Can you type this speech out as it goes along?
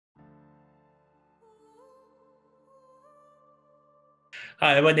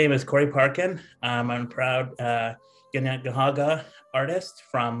Hi, my name is Kory Parkin. I'm a proud Ganagahaga artist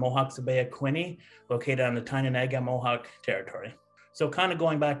from Mohawk Sabea Quinny, located on the Tyonega Mohawk territory. So kind of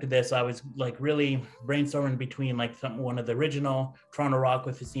going back to this, I was like really brainstorming between like one of the original Toronto Rock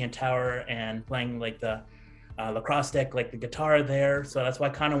with the CN Tower and playing like the lacrosse deck, like the guitar there. So that's why I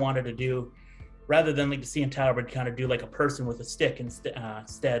kind of wanted to do, rather than like the CN Tower, but kind of do like a person with a stick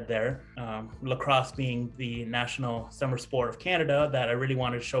instead there. Lacrosse being the national summer sport of Canada that I really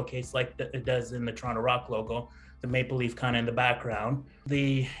wanted to showcase like it does in the Toronto Rock logo, the maple leaf kind of in the background.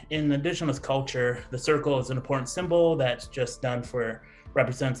 In Indigenous culture, the circle is an important symbol that's just done for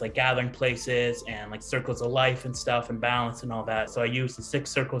represents like gathering places and like circles of life and stuff and balance and all that. So I use the 6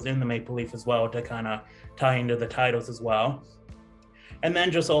 circles in the maple leaf as well to kind of tie into the titles as well. And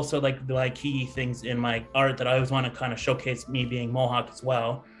then just also like the key things in my art that I always want to kind of showcase me being Mohawk as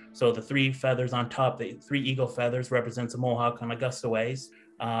well. So the 3 feathers on top, the 3 eagle feathers represents a Mohawk on Augusta ways.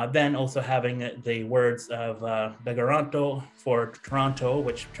 Then also having the words of Begaranto for Toronto,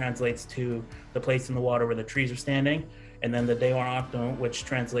 which translates to the place in the water where the trees are standing. And then the Dewaranto, which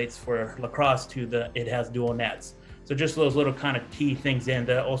translates for lacrosse to it has dual nets. So just those little kind of key things in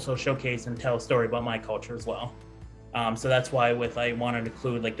to also showcase and tell a story about my culture as well. So that's why I wanted to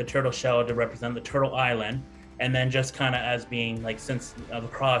include like the turtle shell to represent the turtle island. And then just kind of as being like, since the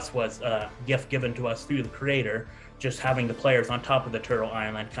cross was a gift given to us through the creator, just having the players on top of the turtle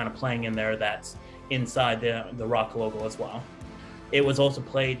island kind of playing in there, that's inside the rock logo as well. It was also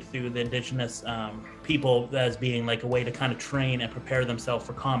played through the indigenous people as being like a way to kind of train and prepare themselves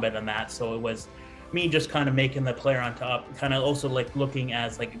for combat and that. So it was me just kind of making the player on top, kind of also like looking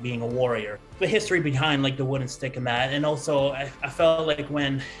as like being a warrior. The history behind like the wooden stick and that. And also I felt like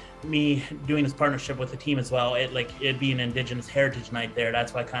when me doing this partnership with the team as well, it'd be an Indigenous Heritage Night there.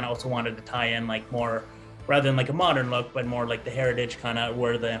 That's why I kind of also wanted to tie in like more, rather than like a modern look, but more like the heritage kind of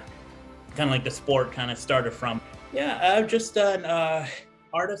where the kind of like the sport kind of started from. Yeah, I've just an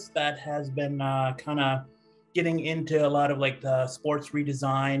artist that has been kind of getting into a lot of like the sports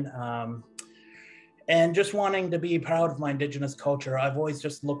redesign. And just wanting to be proud of my Indigenous culture, I've always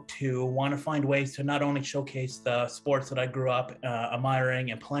just looked to want to find ways to not only showcase the sports that I grew up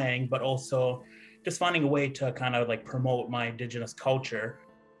admiring and playing, but also just finding a way to kind of like promote my Indigenous culture.